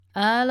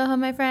Aloha,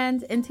 my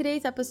friends. In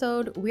today's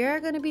episode, we are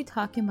going to be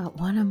talking about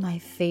one of my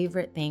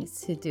favorite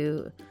things to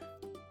do,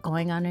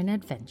 going on an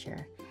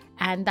adventure.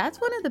 And that's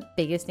one of the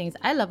biggest things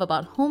I love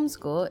about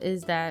homeschool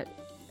is that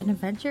an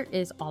adventure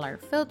is all our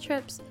field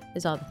trips,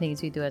 is all the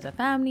things we do as a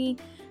family.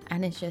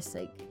 And it's just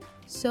like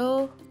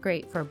so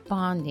great for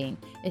bonding.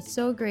 It's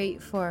so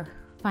great for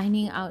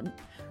finding out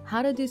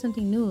how to do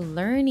something new,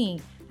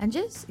 learning, and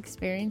just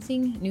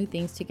experiencing new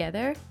things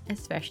together,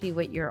 especially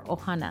with your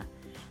ohana.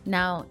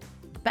 Now,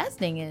 best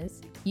thing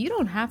is you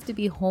don't have to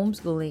be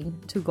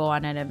homeschooling to go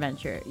on an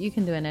adventure. You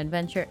can do an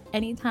adventure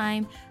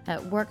anytime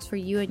that works for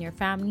you and your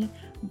family.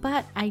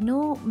 But I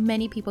know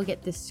many people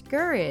get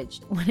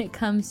discouraged when it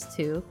comes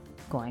to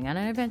going on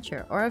an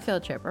adventure or a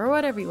field trip or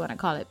whatever you want to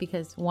call it,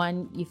 because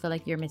one, you feel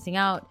like you're missing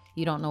out.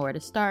 You don't know where to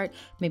start.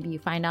 Maybe you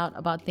find out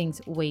about things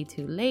way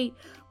too late.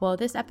 Well,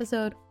 this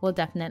episode will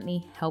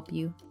definitely help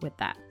you with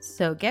that.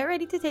 So get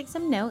ready to take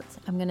some notes.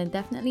 I'm going to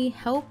definitely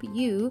help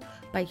you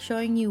by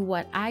showing you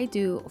what I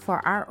do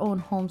for our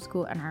own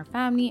homeschool and our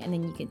family, and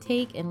then you can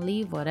take and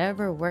leave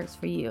whatever works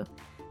for you.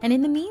 And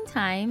in the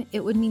meantime,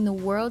 it would mean the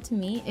world to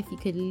me if you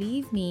could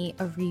leave me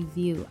a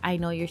review. I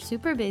know you're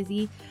super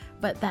busy,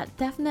 but that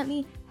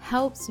definitely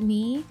helps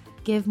me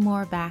give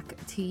more back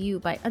to you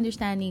by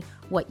understanding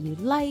what you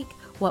like,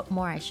 what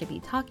more I should be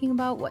talking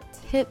about, what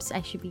tips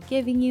I should be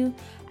giving you,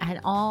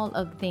 and all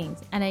of the things.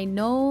 And I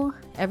know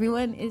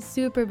everyone is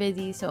super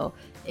busy, so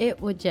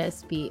it would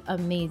just be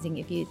amazing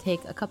if you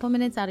take a couple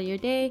minutes out of your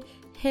day,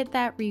 hit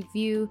that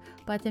review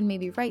button,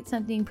 maybe write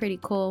something pretty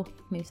cool,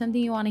 maybe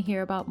something you want to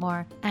hear about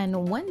more.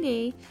 And one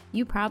day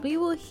you probably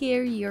will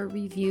hear your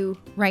review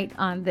right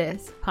on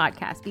this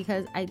podcast,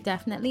 because I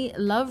definitely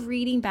love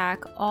reading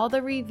back all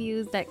the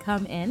reviews that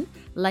come in,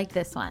 like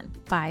this one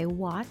by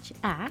Watch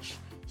Ash.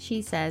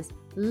 She says,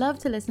 love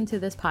to listen to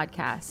this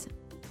podcast.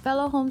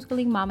 Fellow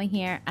homeschooling mama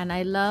here, and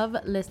I love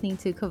listening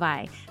to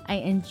Kawai. I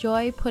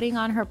enjoy putting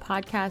on her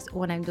podcast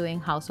when I'm doing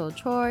household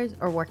chores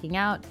or working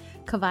out.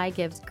 Kawai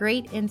gives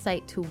great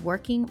insight to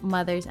working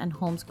mothers and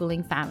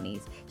homeschooling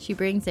families. She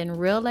brings in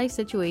real life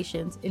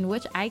situations in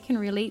which I can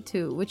relate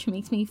to, which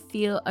makes me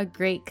feel a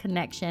great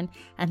connection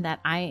and that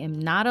I am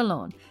not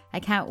alone. I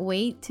can't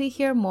wait to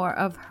hear more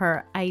of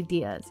her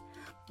ideas.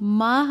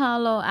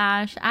 Mahalo,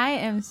 Ash. I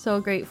am so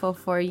grateful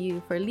for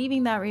you for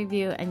leaving that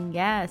review. And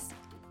yes,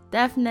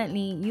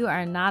 definitely, you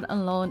are not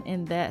alone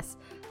in this.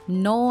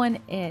 No one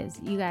is.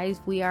 You guys,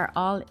 we are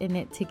all in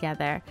it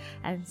together.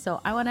 And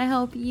so I want to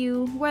help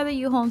you, whether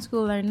you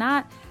homeschool or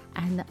not,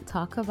 and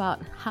talk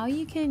about how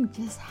you can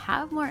just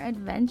have more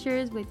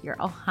adventures with your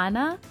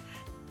ohana,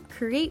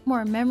 create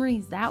more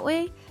memories that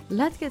way.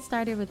 Let's get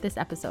started with this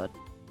episode.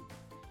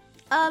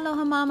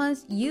 Aloha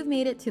mamas, you've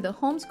made it to the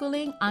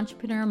Homeschooling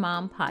Entrepreneur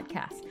Mom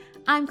podcast.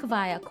 I'm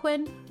Kawai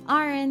Quinn,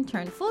 RN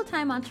turned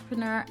full-time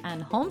entrepreneur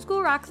and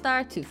homeschool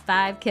rockstar to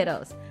 5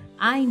 kiddos.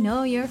 I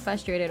know you're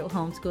frustrated with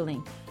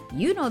homeschooling.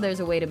 You know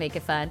there's a way to make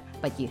it fun,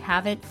 but you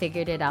haven't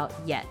figured it out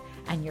yet.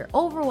 And you're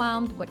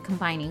overwhelmed with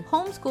combining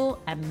homeschool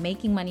and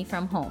making money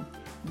from home.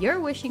 You're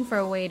wishing for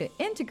a way to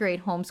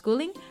integrate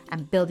homeschooling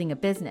and building a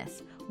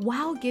business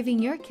while giving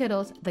your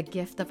kiddos the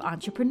gift of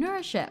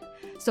entrepreneurship.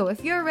 So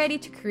if you're ready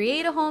to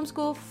create a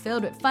homeschool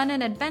filled with fun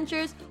and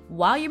adventures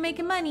while you're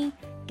making money,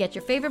 get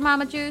your favorite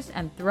mama juice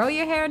and throw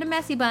your hair in a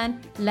messy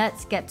bun.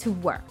 Let's get to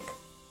work.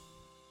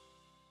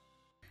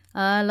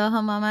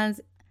 Aloha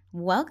mamas.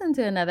 Welcome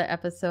to another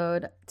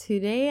episode.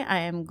 Today I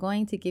am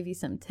going to give you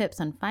some tips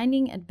on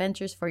finding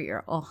adventures for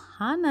your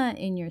ohana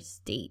in your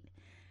state.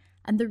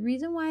 And the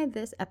reason why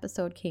this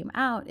episode came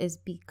out is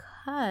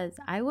because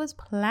I was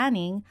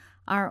planning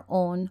our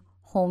own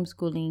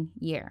homeschooling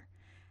year.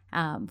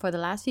 For the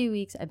last few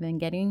weeks, I've been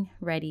getting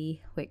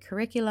ready with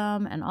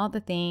curriculum and all the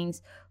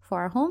things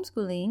for our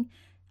homeschooling,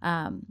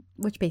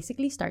 which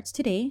basically starts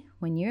today.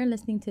 When you're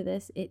listening to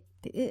this, it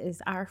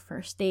is our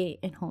first day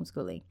in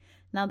homeschooling.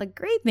 Now, the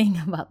great thing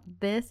about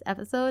this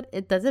episode,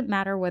 it doesn't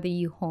matter whether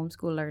you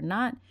homeschool or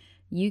not.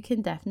 You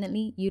can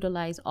definitely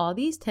utilize all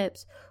these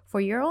tips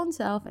for your own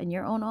self and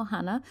your own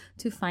ohana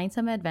to find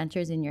some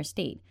adventures in your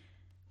state.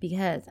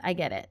 Because I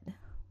get it.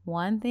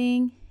 One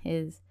thing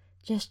is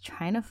just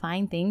trying to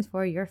find things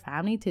for your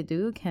family to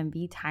do can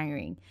be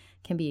tiring,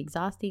 can be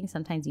exhausting.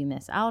 Sometimes you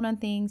miss out on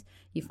things.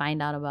 You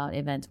find out about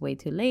events way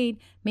too late.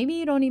 Maybe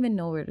you don't even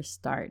know where to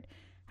start.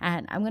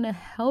 And I'm going to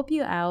help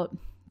you out,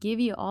 give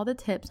you all the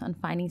tips on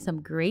finding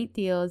some great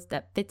deals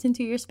that fits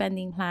into your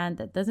spending plan,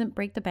 that doesn't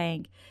break the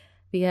bank,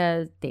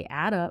 because they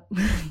add up.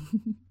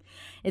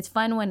 It's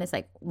fun when it's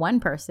like one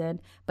person,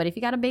 but if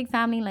you got a big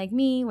family like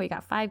me, where you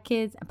got 5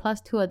 kids and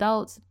plus 2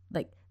 adults,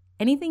 like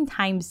anything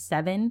times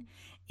 7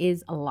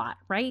 is a lot,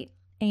 right?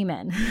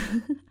 Amen.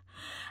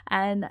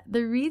 And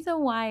the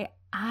reason why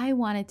I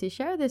wanted to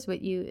share this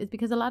with you is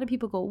because a lot of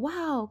people go,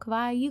 wow,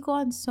 Kawai, you go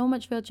on so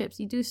much field trips.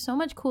 You do so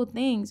much cool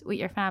things with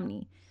your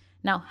family.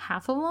 Now,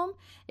 half of them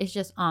is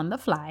just on the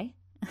fly.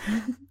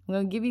 I'm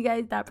going to give you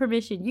guys that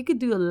permission. You could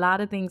do a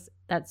lot of things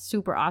that's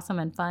super awesome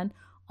and fun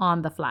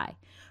on the fly.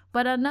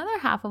 But another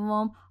half of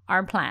them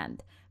are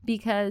planned,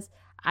 because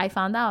I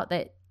found out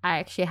that I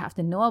actually have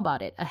to know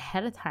about it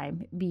ahead of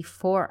time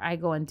before I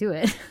go and do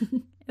it.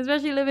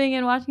 Especially living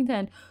in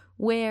Washington,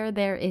 where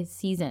there is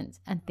seasons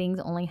and things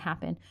only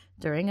happen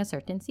during a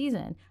certain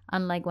season.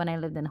 Unlike when I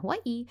lived in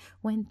Hawaii,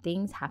 when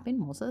things happen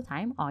most of the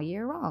time all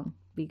year round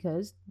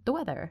because the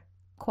weather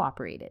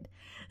cooperated.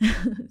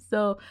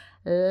 So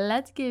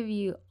let's give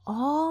you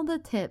all the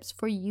tips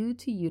for you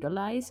to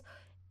utilize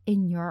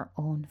in your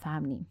own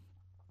family.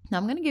 Now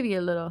I'm going to give you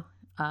a little,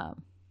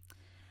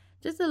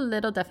 just a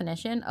little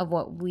definition of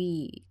what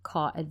we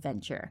call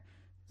adventure.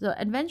 So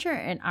adventure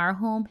in our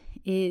home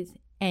is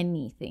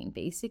anything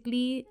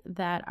basically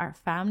that our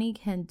family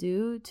can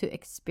do to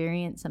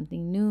experience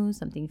something new,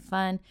 something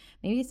fun,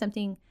 maybe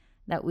something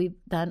that we've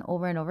done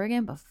over and over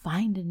again, but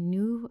find a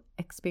new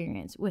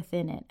experience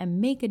within it and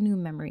make a new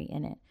memory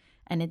in it.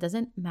 And it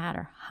doesn't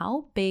matter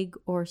how big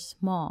or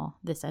small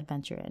this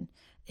adventure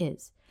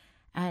is.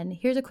 And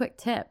here's a quick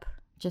tip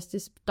just to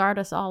start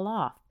us all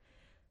off.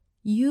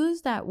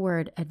 Use that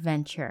word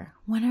adventure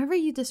whenever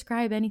you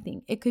describe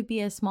anything. It could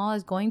be as small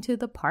as going to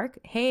the park.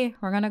 Hey,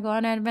 we're going to go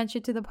on an adventure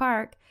to the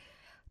park.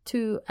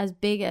 To as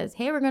big as,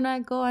 hey, we're going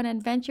to go on an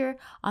adventure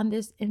on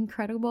this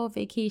incredible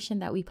vacation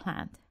that we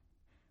planned.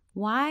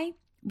 Why?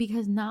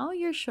 Because now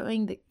you're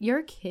showing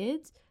your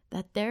kids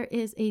that there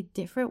is a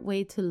different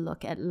way to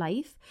look at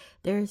life.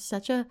 There is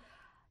such a,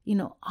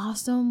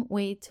 awesome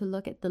way to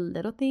look at the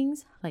little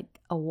things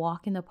like a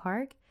walk in the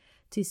park,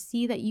 to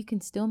see that you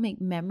can still make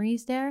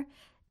memories there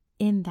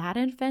in that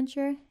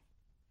adventure,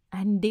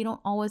 and they don't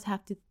always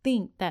have to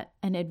think that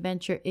an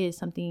adventure is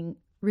something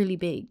really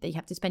big that you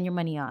have to spend your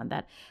money on,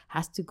 that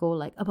has to go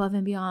like above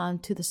and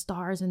beyond to the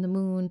stars and the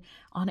moon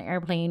on an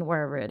airplane,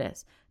 wherever it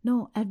is.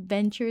 No,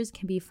 adventures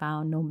can be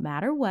found no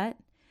matter what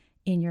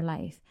in your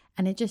life.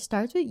 And it just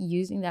starts with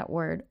using that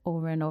word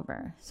over and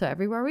over. So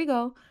everywhere we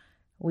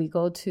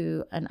go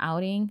to an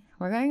outing,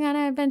 we're going on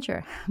an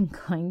adventure. I'm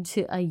going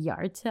to a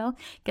yard sale.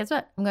 Guess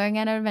what? I'm going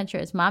on an adventure.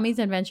 It's mommy's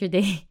adventure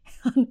day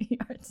on the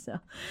yard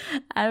sale.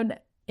 And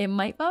it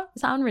might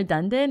sound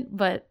redundant,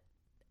 but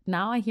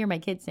now I hear my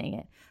kids saying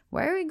it.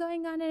 Where are we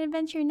going on an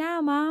adventure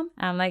now, Mom?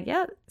 I'm like,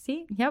 yep,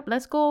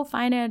 let's go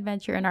find an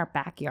adventure in our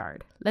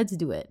backyard. Let's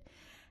do it.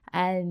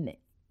 And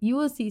you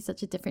will see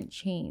such a different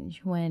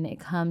change when it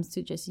comes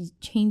to just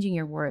changing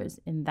your words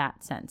in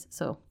that sense.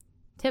 So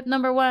tip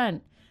number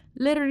 1,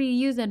 literally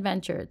use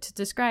adventure to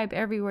describe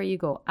everywhere you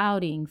go.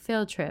 Outing,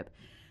 field trip,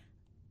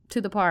 to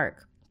the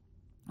park,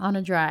 on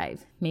a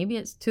drive. Maybe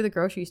it's to the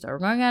grocery store. We're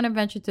going on an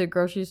adventure to the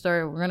grocery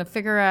store. We're going to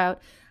figure out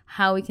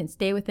how we can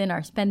stay within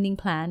our spending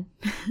plan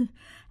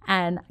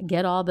and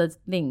get all the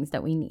things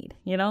that we need.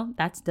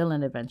 That's still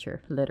an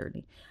adventure,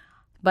 literally.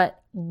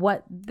 But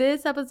what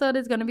this episode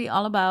is going to be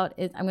all about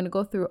is I'm going to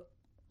go through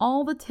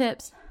all the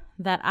tips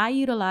that I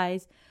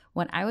utilized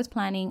when I was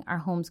planning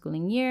our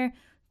homeschooling year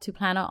to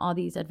plan out all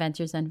these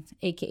adventures and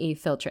AKA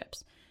field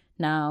trips.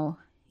 Now,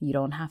 you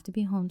don't have to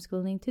be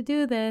homeschooling to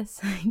do this.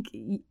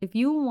 If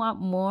you want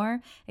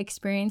more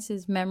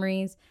experiences,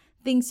 memories,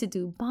 things to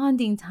do,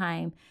 bonding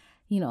time,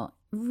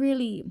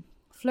 really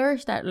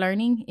flourish that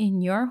learning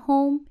in your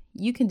home,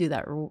 you can do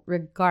that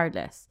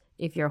regardless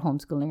if you're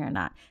homeschooling or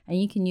not.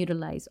 And you can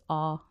utilize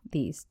all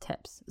these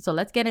tips. So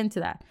let's get into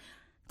that.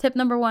 Tip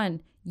number 1,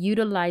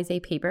 utilize a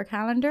paper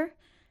calendar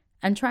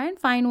and try and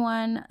find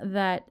one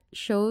that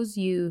shows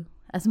you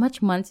as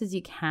much months as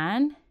you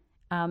can,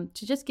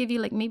 to just give you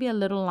like maybe a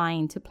little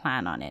line to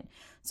plan on it.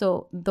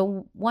 So the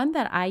one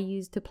that I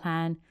used to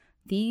plan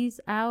these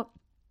out,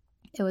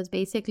 it was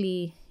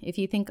basically, if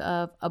you think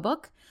of a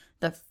book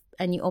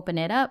and you open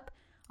it up,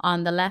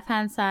 on the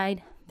left-hand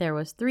side, there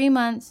was 3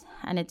 months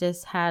and it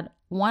just had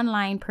one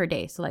line per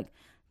day. So like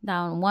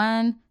down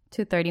 1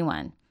 to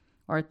 31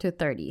 or to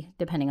 30,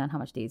 depending on how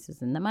much days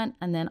is in the month.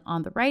 And then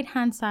on the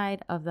right-hand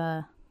side of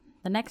the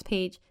next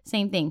page,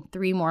 same thing,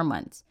 3 more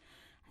months.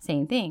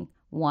 Same thing,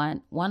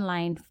 one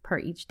line per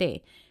each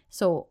day.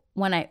 So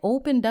when I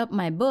opened up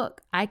my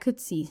book, I could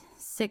see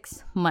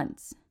 6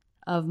 months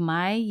of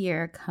my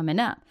year coming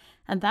up.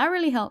 And that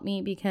really helped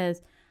me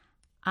because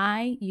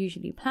I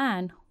usually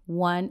plan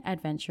 1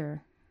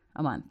 adventure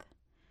a month.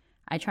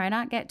 I try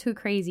not get too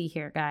crazy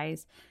here,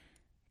 guys.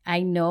 I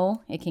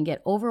know it can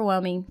get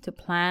overwhelming to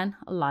plan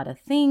a lot of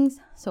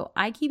things, so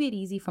I keep it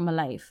easy for my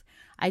life.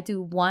 I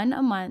do 1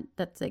 a month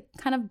that's like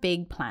kind of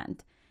big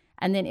planned.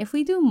 And then if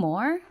we do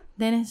more,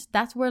 then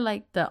that's where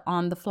like the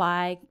on the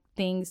fly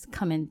things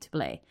come into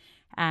play.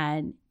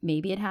 And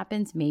maybe it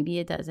happens, maybe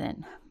it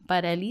doesn't.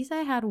 But at least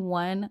I had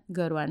 1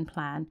 good one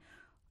planned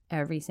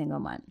every single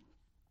month.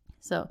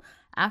 So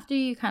after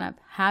you kind of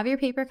have your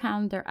paper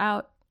calendar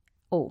out,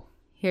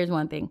 here's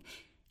one thing.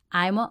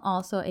 I'm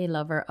also a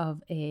lover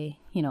of a,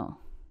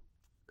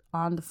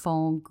 on the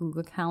phone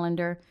Google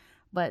Calendar,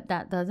 but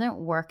that doesn't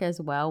work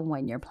as well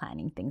when you're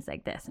planning things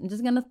like this. I'm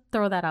just going to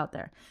throw that out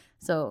there.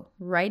 So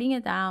writing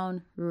it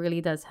down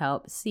really does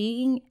help.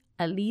 Seeing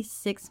at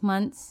least 6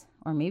 months,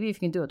 or maybe if you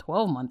can do a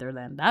 12-monther,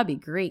 then that'd be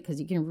great because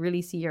you can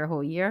really see your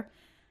whole year.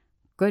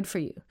 Good for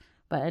you.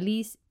 But at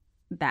least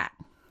that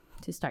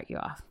to start you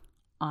off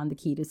on the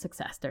key to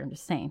success there. I'm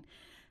just saying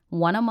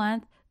 1 a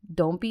month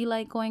Don't be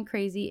like going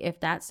crazy. If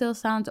that still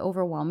sounds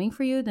overwhelming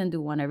for you, then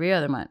do one every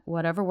other month,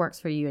 whatever works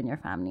for you and your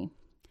family.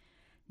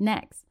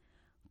 Next,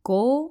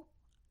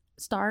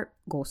 start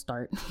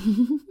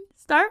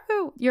start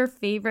with your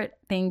favorite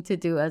thing to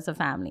do as a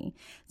family.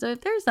 So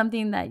if there's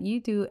something that you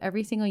do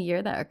every single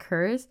year that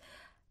occurs,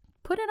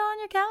 put it on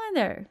your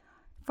calendar.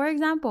 For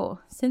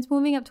example, since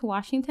moving up to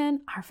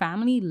Washington, our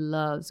family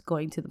loves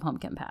going to the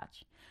pumpkin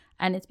patch.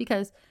 And it's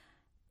because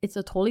it's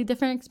a totally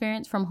different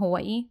experience from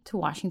Hawaii to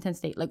Washington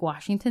State. Like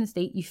Washington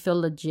State, you feel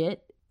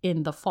legit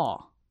in the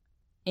fall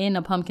in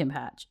a pumpkin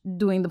patch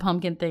doing the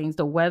pumpkin things.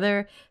 The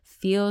weather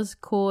feels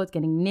cool. It's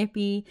getting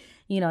nippy.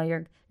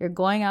 You're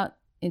going out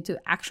into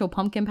actual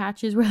pumpkin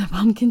patches where the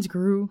pumpkins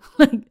grew.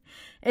 Like,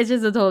 it's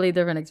just a totally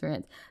different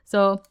experience.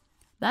 So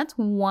that's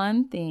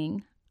one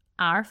thing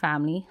our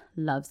family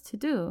loves to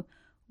do.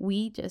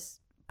 We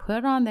just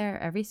put on there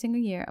every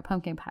single year a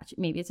pumpkin patch.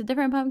 Maybe it's a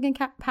different pumpkin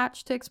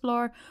patch to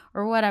explore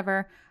or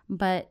whatever,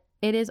 but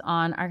it is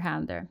on our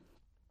calendar.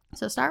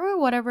 So start with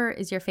whatever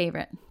is your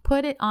favorite.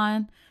 Put it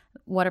on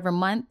whatever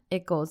month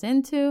it goes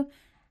into.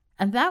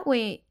 And that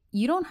way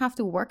you don't have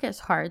to work as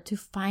hard to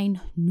find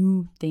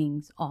new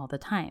things all the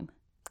time.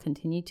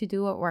 Continue to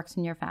do what works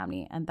in your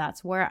family. And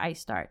that's where I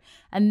start.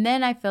 And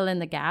then I fill in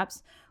the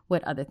gaps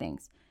with other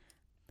things.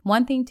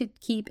 One thing to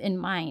keep in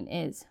mind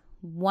is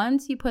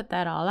once you put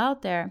that all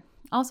out there,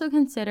 also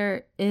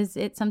consider, is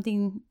it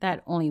something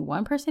that only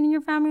one person in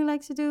your family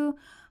likes to do?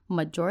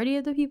 Majority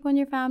of the people in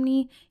your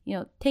family?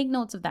 Take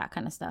notes of that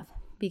kind of stuff.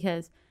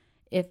 Because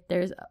if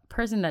there's a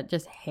person that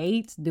just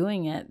hates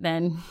doing it,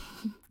 then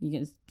you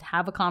can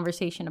have a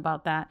conversation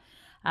about that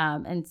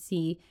and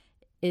see,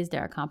 is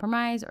there a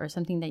compromise or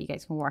something that you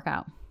guys can work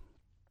out?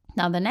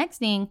 Now, the next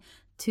thing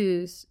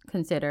to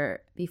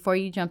consider before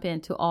you jump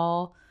into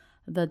all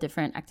the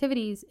different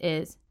activities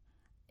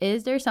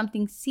is there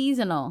something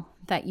seasonal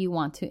that you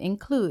want to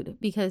include?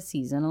 Because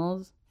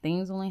seasonal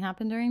things only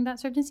happen during that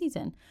certain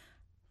season.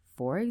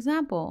 For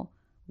example,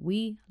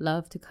 we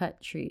love to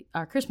cut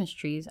our Christmas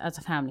trees as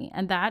a family.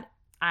 And that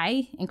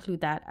I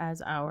include that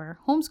as our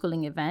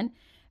homeschooling event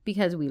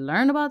because we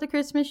learn about the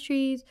Christmas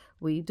trees.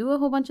 We do a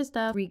whole bunch of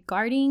stuff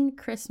regarding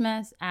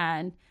Christmas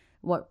and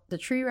what the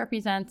tree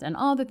represents and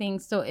all the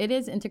things. So it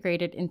is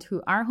integrated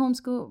into our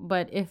homeschool.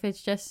 But if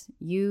it's just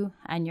you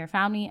and your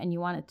family and you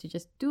wanted to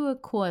just do a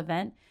cool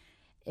event,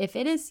 if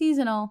it is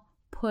seasonal,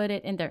 put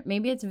it in there.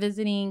 Maybe it's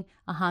visiting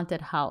a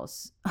haunted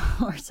house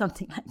or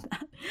something like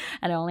that.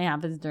 And it only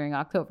happens during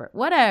October.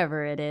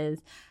 Whatever it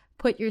is,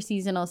 put your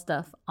seasonal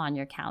stuff on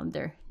your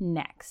calendar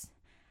next.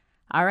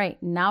 All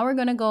right, now we're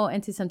going to go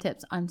into some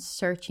tips on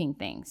searching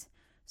things.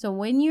 So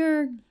when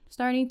you're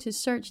starting to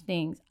search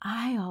things,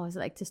 I always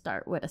like to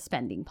start with a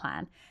spending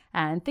plan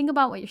and think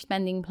about what your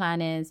spending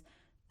plan is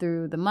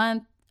through the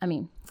month.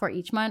 For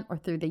each month or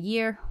through the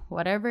year,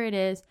 whatever it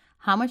is.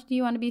 How much do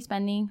you want to be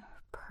spending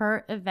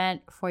per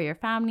event for your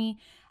family,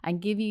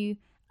 and give you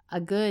a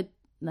good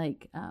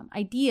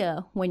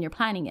idea when you're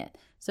planning it.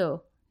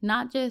 So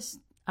not just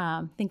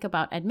think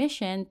about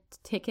admission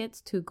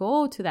tickets to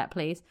go to that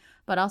place,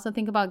 but also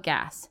think about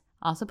gas.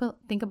 Also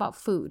think about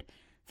food.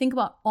 Think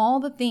about all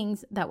the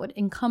things that would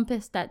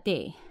encompass that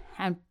day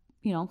and,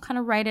 kind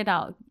of write it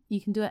out.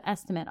 You can do an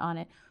estimate on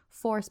it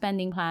for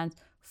spending plans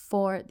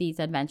for these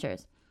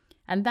adventures.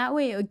 And that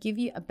way it will give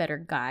you a better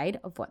guide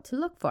of what to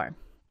look for.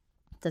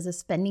 Does a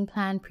spending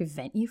plan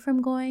prevent you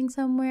from going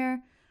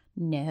somewhere?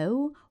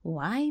 No.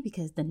 Why?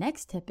 Because the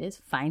next tip is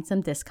find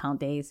some discount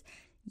days.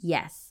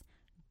 Yes.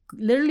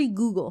 Literally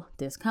Google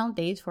discount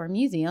days for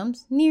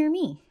museums near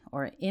me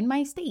or in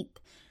my state.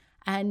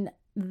 And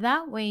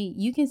that way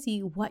you can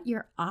see what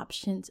your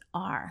options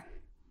are.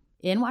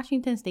 In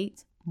Washington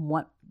State,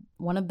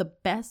 one of the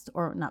best,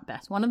 or not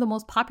best, one of the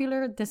most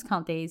popular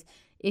discount days,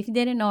 if you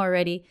didn't know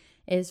already,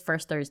 is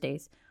First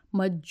Thursdays.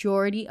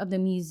 Majority of the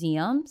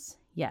museums,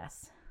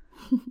 yes,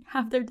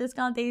 have their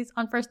discount days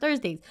on First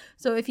Thursdays.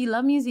 So if you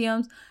love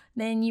museums,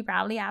 then you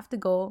probably have to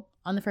go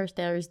on the first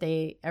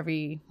Thursday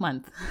every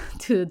month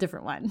to a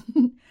different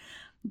one.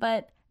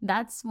 But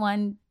that's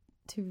one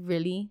to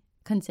really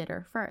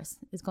consider first,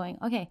 is going,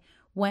 okay,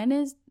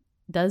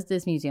 does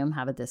this museum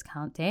have a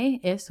discount day?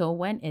 If so,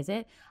 when is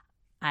it?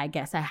 I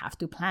guess I have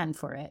to plan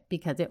for it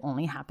because it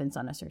only happens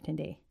on a certain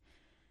day.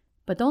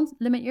 But don't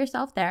limit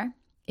yourself there.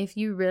 If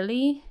you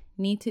really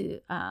need to,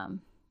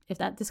 if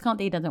that discount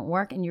day doesn't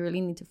work and you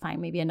really need to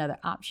find maybe another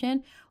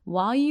option,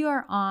 while you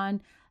are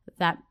on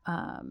that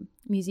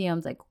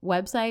museum's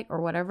website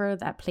or whatever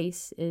that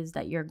place is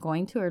that you're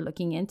going to or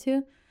looking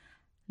into,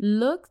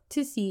 look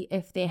to see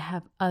if they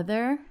have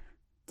other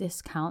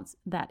discounts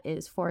that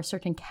is for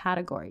certain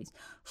categories.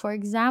 For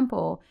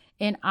example,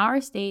 in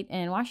our state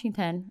in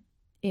Washington,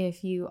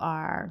 if you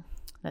are,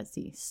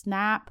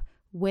 SNAP,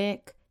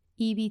 WIC,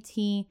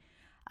 EBT,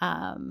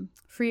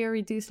 free or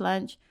reduced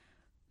lunch,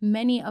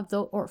 many of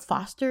those, or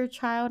foster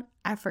child,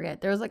 I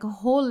forget. There's a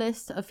whole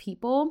list of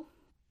people,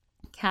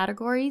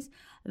 categories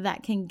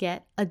that can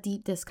get a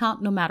deep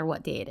discount no matter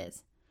what day it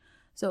is.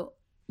 So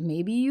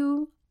maybe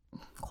you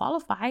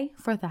qualify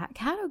for that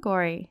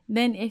category.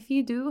 Then if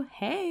you do,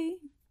 hey,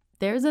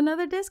 there's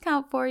another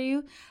discount for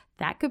you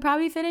that could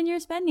probably fit in your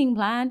spending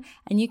plan,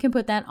 and you can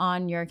put that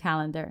on your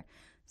calendar.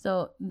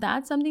 So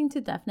that's something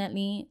to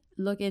definitely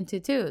look into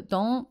too.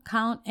 Don't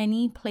count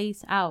any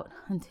place out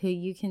until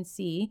you can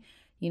see,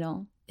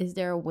 is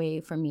there a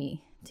way for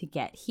me to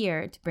get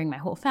here, to bring my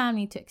whole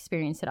family to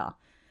experience it all?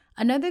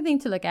 Another thing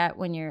to look at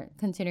when you're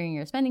considering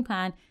your spending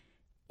plan,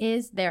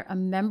 is there a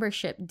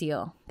membership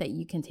deal that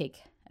you can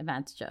take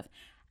advantage of?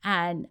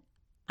 And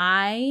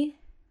I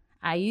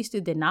used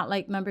to did not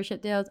like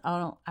membership deals.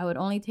 I would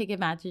only take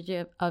advantage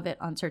of it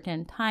on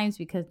certain times,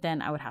 because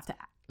then I would have to,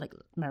 like,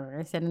 remember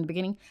I said in the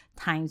beginning,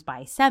 times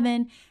by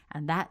 7.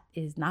 And that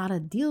is not a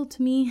deal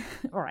to me,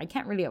 or I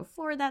can't really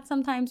afford that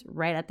sometimes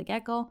right at the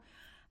get-go.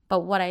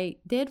 But what I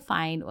did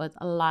find was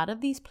a lot of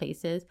these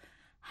places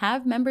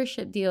have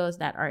membership deals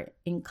that are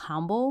in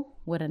combo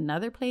with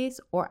another place,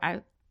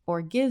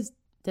 or gives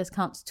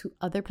discounts to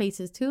other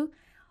places too,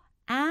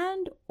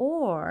 and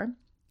or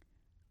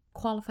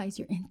qualifies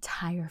your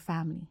entire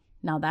family.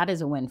 Now that is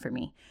a win for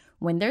me.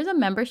 When there's a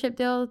membership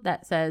deal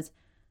that says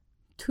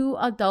 2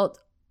 adults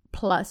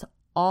plus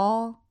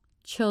all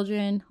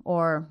children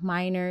or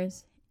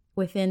minors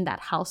within that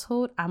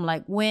household, I'm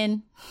like,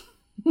 win.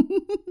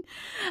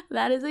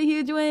 That is a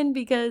huge win,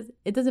 because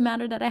it doesn't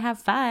matter that I have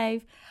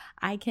 5.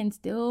 I can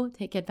still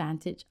take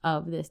advantage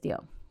of this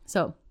deal.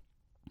 So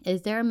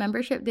is there a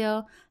membership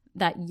deal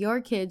that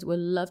your kids would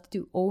love to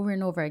do over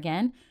and over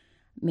again?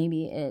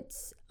 Maybe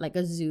it's like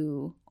a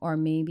zoo, or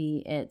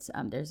maybe it's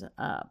there's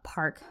a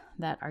park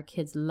that our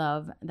kids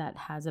love that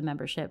has a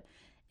membership.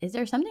 Is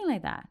there something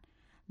like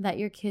that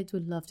your kids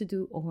would love to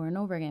do over and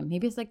over again?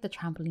 Maybe it's like the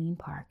trampoline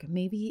park.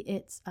 Maybe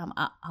it's an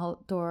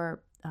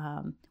outdoor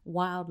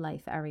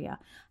wildlife area.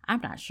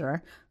 I'm not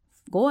sure.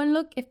 Go and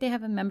look if they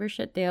have a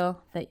membership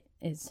deal that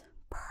is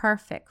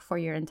perfect for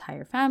your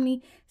entire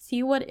family.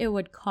 See what it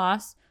would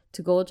cost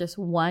to go just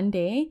one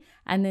day,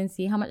 and then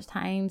see how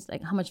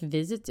much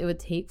visits it would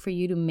take for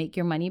you to make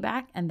your money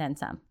back, and then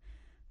some.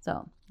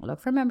 So look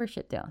for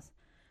membership deals.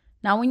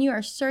 Now, when you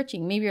are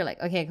searching, maybe you're like,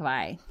 okay,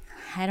 Kawai,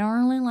 I don't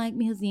really like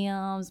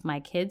museums. My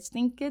kids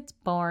think it's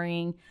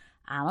boring.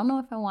 I don't know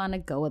if I want to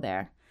go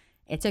there.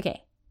 It's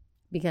okay,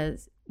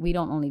 because we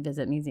don't only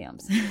visit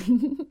museums.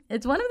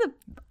 It's one of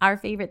our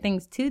favorite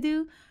things to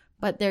do,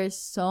 but there's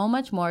so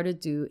much more to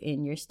do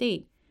in your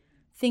state.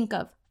 Think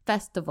of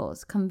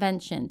festivals,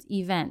 conventions,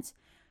 events.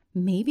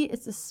 Maybe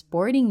it's a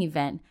sporting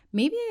event.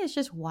 Maybe it's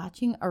just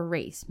watching a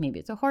race. Maybe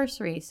it's a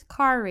horse race,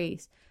 car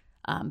race,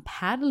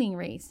 paddling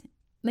race.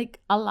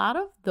 Like, a lot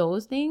of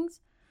those things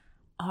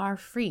are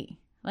free.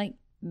 Like,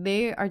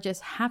 they are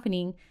just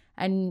happening,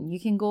 and you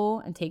can go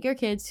and take your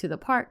kids to the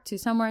park, to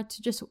somewhere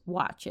to just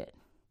watch it.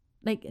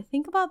 Like,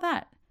 think about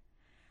that.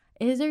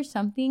 Is there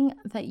something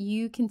that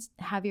you can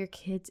have your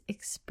kids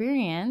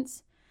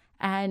experience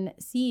and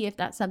see if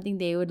that's something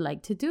they would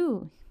like to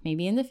do,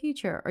 maybe in the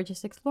future, or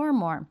just explore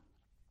more?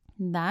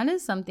 That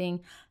is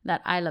something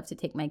that I love to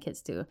take my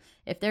kids to.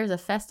 If there's a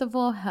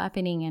festival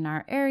happening in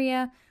our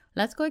area,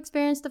 let's go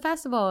experience the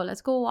festival.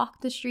 Let's go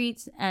walk the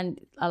streets. And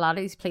a lot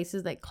of these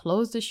places that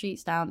close the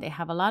streets down, they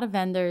have a lot of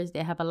vendors.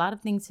 They have a lot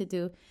of things to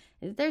do.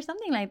 Is there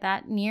something like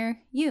that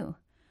near you?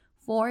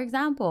 For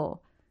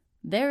example,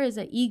 there is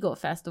an Eagle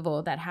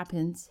Festival that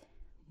happens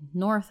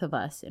north of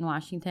us in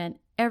Washington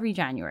every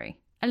January.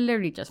 I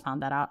literally just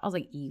found that out. I was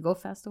like, Eagle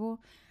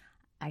Festival?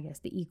 I guess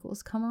the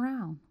eagles come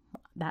around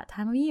that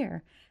time of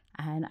year.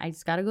 And I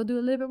just got to go do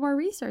a little bit more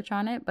research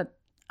on it. But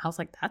I was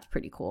like, that's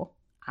pretty cool.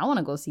 I want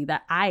to go see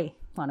that.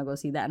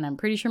 And I'm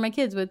pretty sure my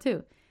kids would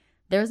too.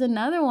 There's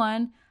another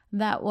one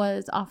that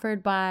was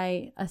offered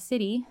by a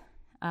city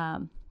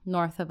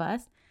north of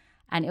us,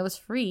 and it was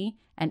free.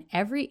 And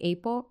every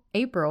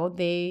April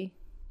they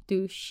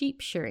do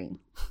sheep shearing.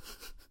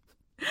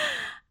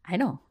 I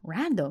know,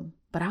 random.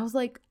 But I was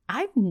like,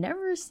 I've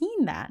never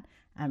seen that.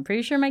 I'm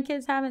pretty sure my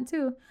kids haven't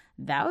too.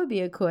 That would be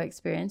a cool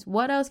experience.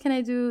 What else can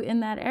I do in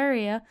that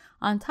area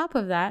on top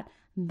of that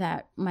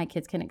my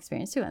kids can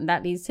experience too? And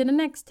that leads to the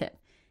next tip.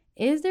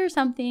 Is there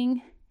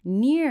something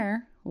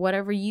near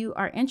whatever you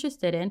are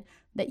interested in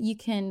that you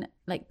can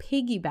like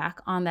piggyback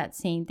on that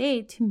same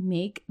day to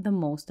make the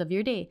most of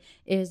your day?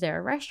 Is there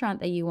a restaurant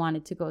that you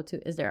wanted to go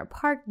to? Is there a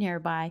park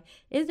nearby?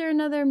 Is there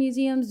another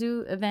museum,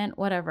 zoo, event,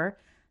 whatever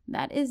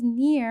that is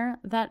near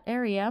that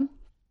area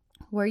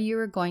where you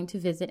are going to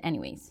visit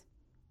anyways?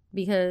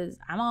 Because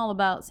I'm all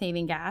about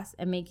saving gas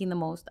and making the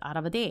most out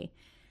of a day.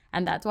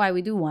 And that's why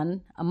we do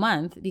one a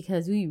month,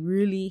 because we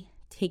really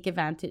take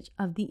advantage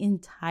of the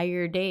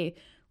entire day,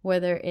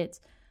 whether it's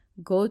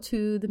go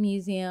to the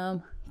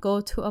museum,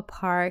 go to a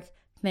park,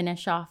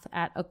 finish off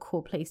at a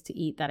cool place to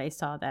eat that I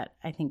saw that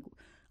I think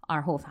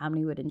our whole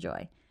family would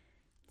enjoy.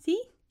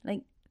 See,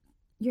 like,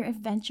 your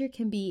adventure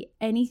can be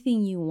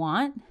anything you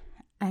want,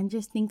 and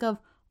just think of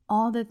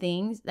all the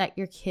things that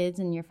your kids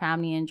and your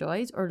family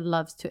enjoys or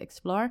loves to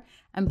explore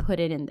and put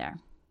it in there.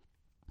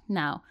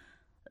 Now,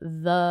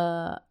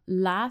 the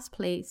last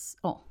 2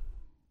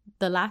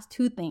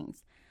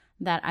 things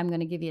that I'm going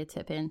to give you a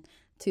tip in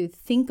to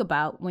think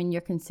about when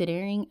you're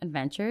considering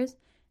adventures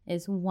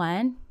is,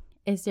 one,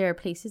 Is there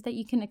places that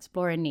you can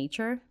explore in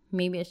nature?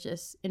 Maybe it's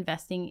just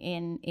investing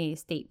in a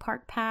state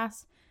park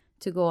pass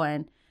to go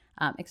and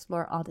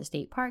explore all the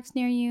state parks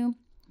near you.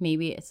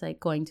 Maybe it's like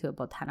going to a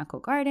botanical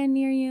garden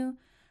near you.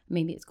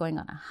 Maybe it's going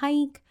on a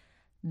hike.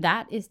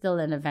 That is still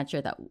an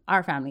adventure that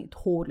our family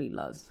totally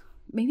loves.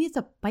 Maybe it's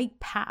a bike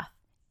path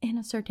in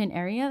a certain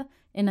area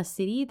in a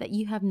city that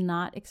you have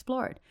not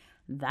explored.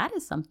 That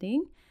is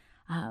something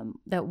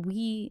that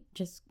we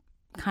just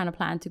kind of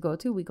plan to go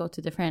to. We go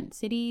to different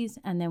cities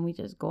and then we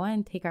just go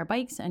and take our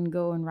bikes and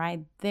go and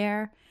ride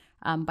their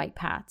bike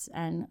paths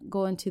and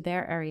go into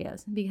their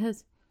areas,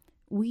 because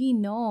we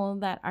know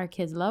that our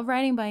kids love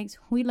riding bikes.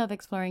 We love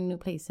exploring new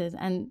places,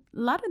 and a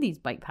lot of these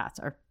bike paths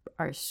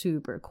are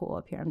super cool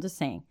up here. I'm just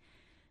saying.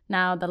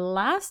 Now, the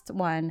last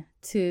one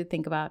to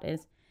think about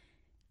is,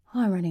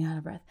 I'm running out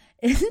of breath.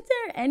 Is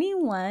there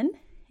anyone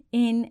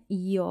in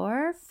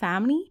your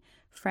family,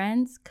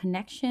 friends,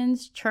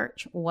 connections,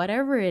 church,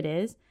 whatever it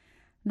is,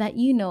 that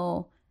you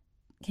know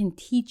can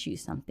teach you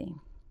something?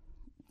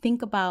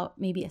 Think about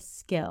maybe a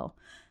skill.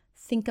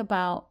 Think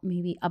about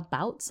maybe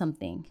about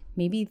something.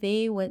 Maybe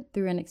they went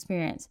through an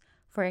experience.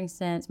 For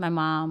instance, my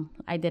mom,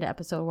 I did an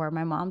episode where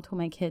my mom told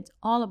my kids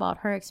all about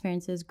her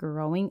experiences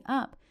growing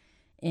up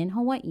in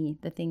Hawaii,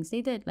 the things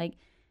they did. Like,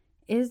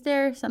 is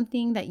there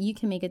something that you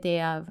can make a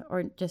day of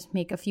or just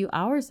make a few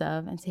hours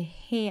of and say,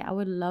 hey, I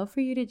would love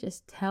for you to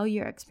just tell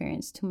your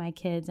experience to my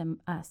kids and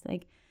us.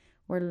 Like,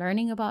 we're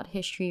learning about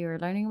history, we're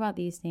learning about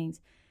these things.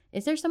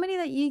 Is there somebody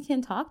that you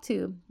can talk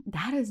to?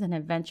 That is an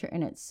adventure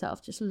in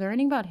itself. Just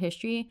learning about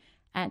history,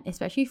 and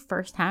especially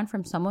firsthand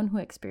from someone who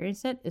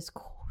experienced it, is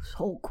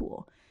so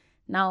cool.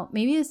 Now,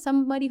 maybe it's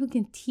somebody who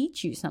can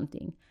teach you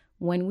something.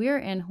 When we were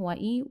in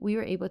Hawaii, we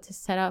were able to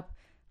set up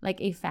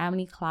like a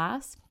family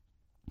class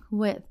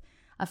with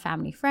a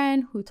family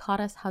friend who taught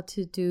us how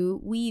to do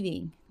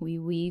weaving. We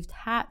weaved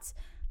hats,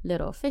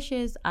 little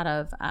fishes out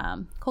of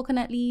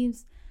coconut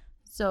leaves.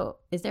 So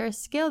is there a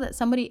skill that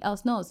somebody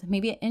else knows?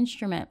 Maybe an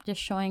instrument, just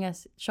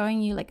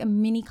showing you like a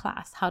mini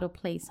class how to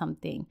play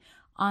something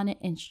on an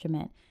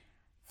instrument.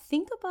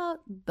 Think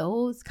about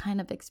those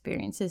kind of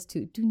experiences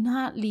too. Do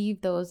not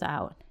leave those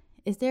out.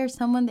 Is there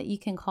someone that you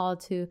can call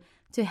to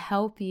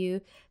help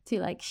you to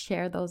like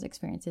share those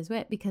experiences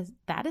with? Because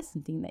that is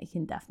something that you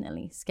can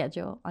definitely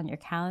schedule on your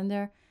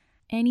calendar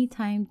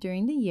anytime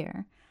during the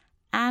year.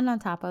 And on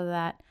top of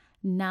that,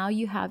 now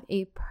you have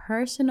a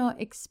personal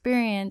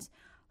experience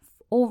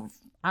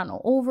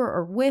over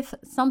or with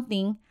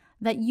something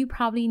that you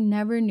probably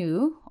never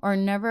knew or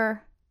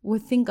never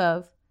would think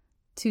of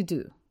to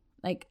do.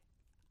 Like,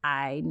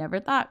 I never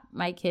thought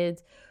my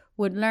kids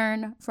would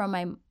learn from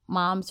my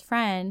mom's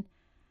friend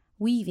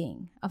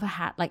weaving of a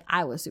hat. Like,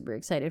 I was super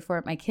excited for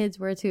it. My kids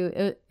were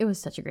too. It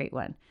was such a great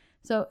one.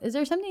 So is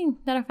there something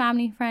that a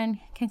family friend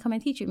can come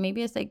and teach you?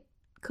 Maybe it's like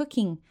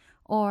cooking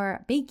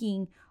or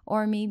baking,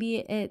 or maybe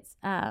it's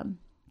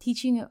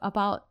teaching you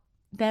about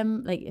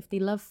them, like if they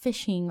love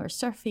fishing or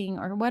surfing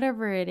or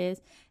whatever it is.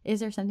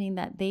 Is there something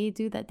that they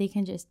do that they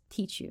can just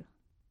teach you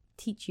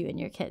and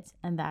your kids?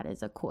 And that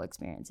is a cool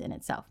experience in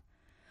itself.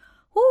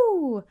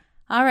 Woo!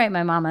 All right,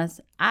 my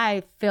mamas,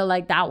 I feel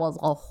like that was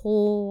a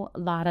whole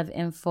lot of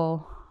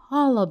info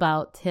all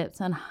about tips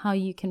on how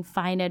you can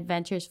find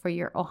adventures for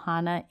your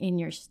ohana in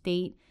your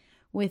state,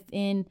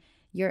 within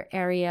your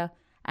area.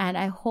 And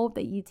I hope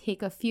that you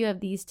take a few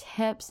of these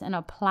tips and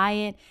apply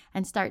it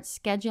and start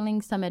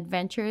scheduling some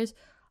adventures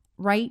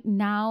right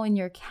now in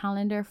your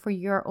calendar for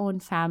your own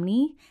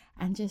family,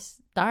 and just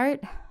start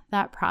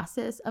that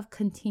process of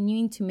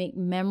continuing to make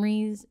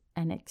memories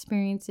and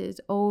experiences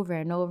over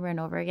and over and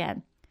over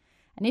again.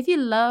 And if you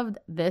loved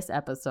this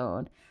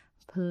episode,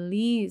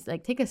 please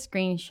take a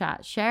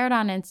screenshot, share it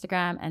on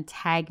Instagram, and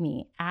tag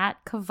me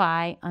at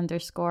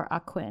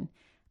Kawai_Ahquin,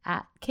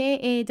 at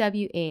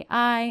KAWAI_AHQUIN.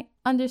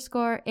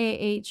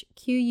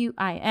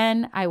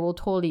 I will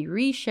totally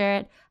reshare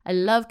it. I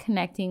love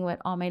connecting with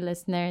all my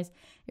listeners.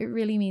 It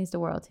really means the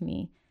world to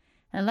me.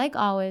 And like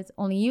always,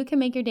 only you can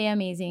make your day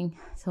amazing.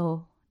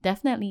 So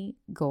definitely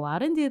go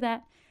out and do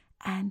that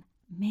and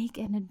make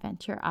an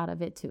adventure out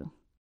of it too.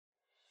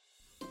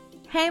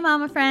 Hey,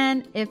 mama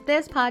friend, if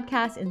this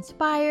podcast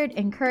inspired,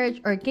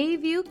 encouraged, or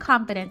gave you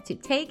confidence to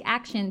take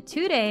action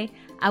today,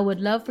 I would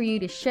love for you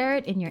to share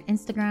it in your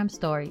Instagram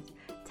stories.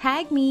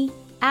 Tag me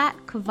at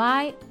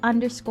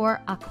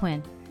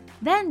Kawai_Ahquin.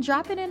 Then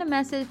drop it in a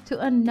message to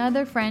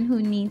another friend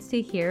who needs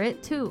to hear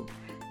it too.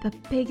 The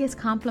biggest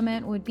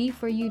compliment would be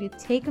for you to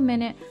take a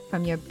minute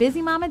from your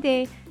busy mama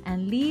day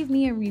and leave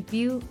me a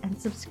review and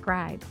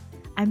subscribe.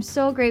 I'm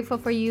so grateful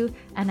for you,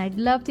 and I'd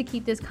love to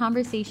keep this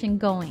conversation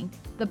going.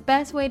 The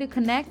best way to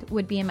connect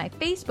would be in my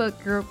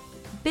Facebook group,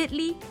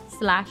 bit.ly/HEM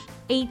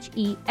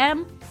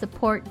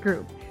support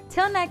group.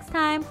 Till next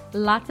time,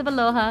 lots of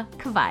aloha,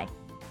 Kawai.